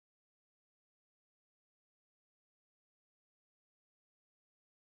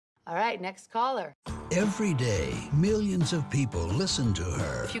All right, next caller. Every day, millions of people listen to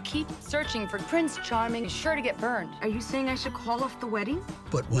her. If you keep searching for Prince Charming, you're sure to get burned. Are you saying I should call off the wedding?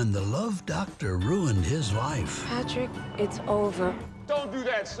 But when the love doctor ruined his life, Patrick, it's over. Don't do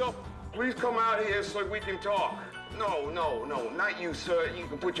that, sir. Please come out here so we can talk. No, not you, sir. You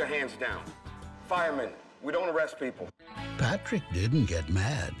can put your hands down. Firemen, we don't arrest people. Patrick didn't get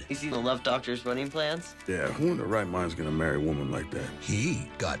mad. You see the love doctor's wedding plans? Yeah, who in the right mind is gonna marry a woman like that? He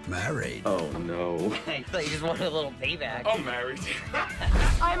got married. Oh, no. I thought you just wanted a little payback. I'm married.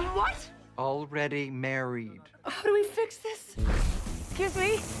 I'm what? Already married. How do we fix this? Excuse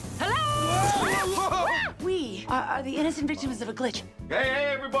me? Hello! We are the innocent victims of a glitch.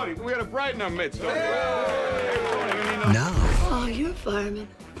 Hey, everybody. We got a bride in our midst. Now, Oh, you're a fireman.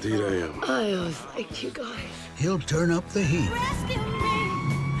 Indeed I am. I always liked you guys. he'll turn up the heat.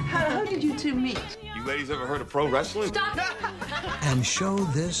 How did you two meet? You ladies ever heard of pro wrestling? Stop! And show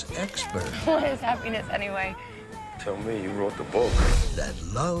this expert What is happiness anyway? Tell me you wrote the book. that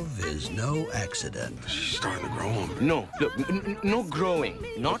love is no accident. She's starting to grow on me. No, look, no growing.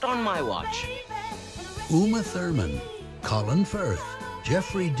 Not on my watch. Uma Thurman, Colin Firth,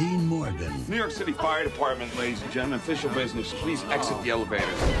 Jeffrey Dean Morgan. New York City Fire Department, ladies and gentlemen. Official business. Please exit the elevator.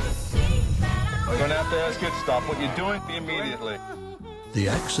 We're gonna have to ask you to stop what you're doing immediately. The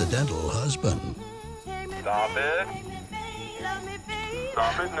accidental husband. Stop it.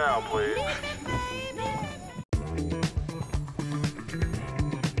 Stop it now, please.